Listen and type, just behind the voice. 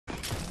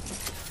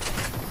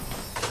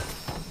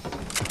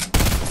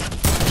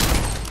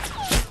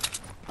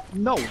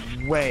No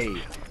way.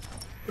 What,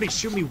 did he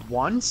shoot me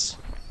once?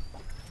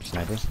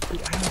 Snipers?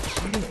 Dude, I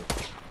don't get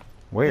it.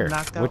 Where?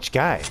 Knocked out. Which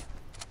guy?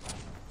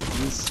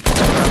 He's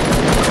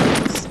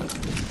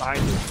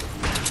behind me.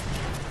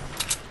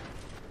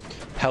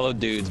 Hello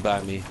dudes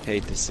by me.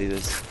 Hate to see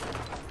this.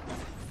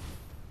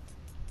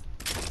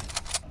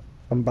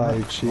 I'm by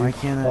you, Chief. Why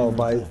can't I? Oh,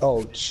 by.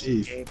 Oh,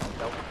 Chief. Game,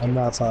 don't I'm get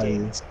not this by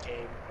game, you. this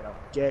game, I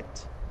don't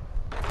get.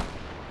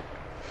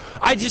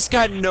 I just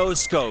got no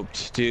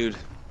scoped, dude.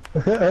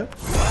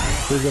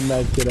 There's a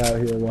med kit out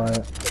here,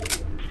 Wyatt.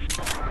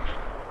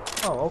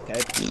 Oh, okay.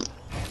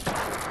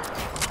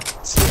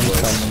 See you,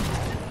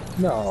 boys.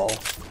 No.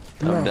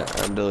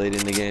 I'm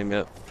deleting the game.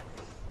 Yep.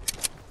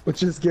 But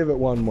just give it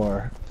one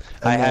more.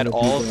 I And had then if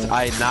all. you don't-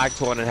 I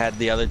knocked one and had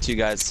the other two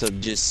guys to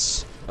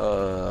just Where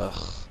are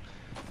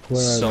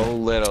so they?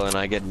 little, and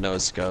I get no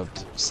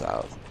scoped.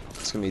 So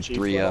it's gonna be Cheap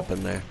 3 roll. up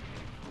in there.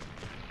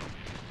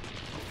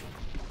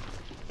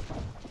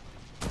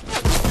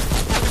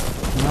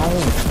 No.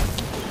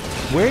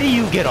 Where do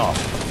you get off?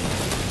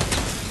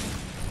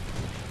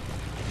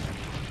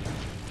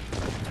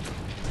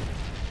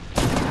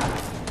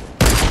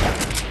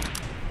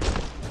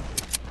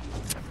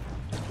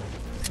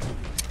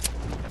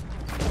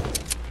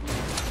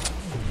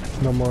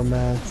 No more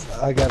mats.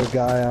 I got a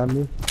guy on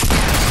me.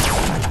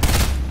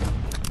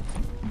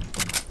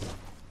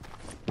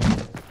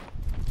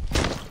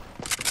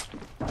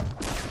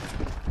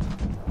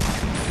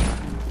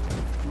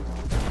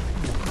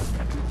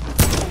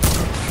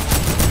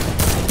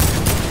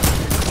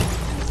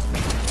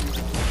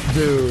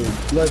 Dude,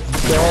 let's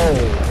go.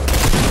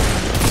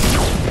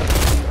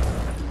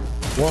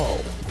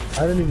 Whoa.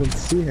 I didn't even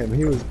see him.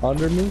 He was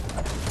under me.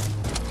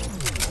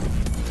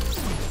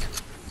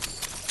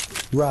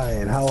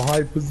 Ryan, how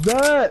hype was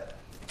that?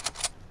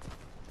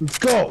 Let's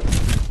go.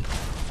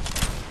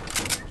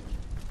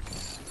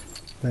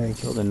 Thank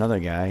you. Killed another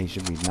guy. He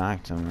should be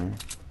knocked somewhere.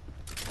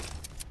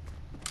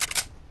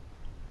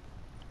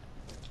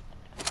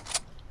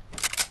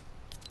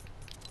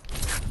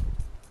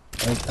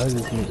 I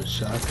just need a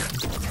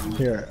shotgun.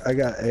 Here, I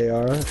got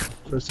AR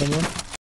for someone.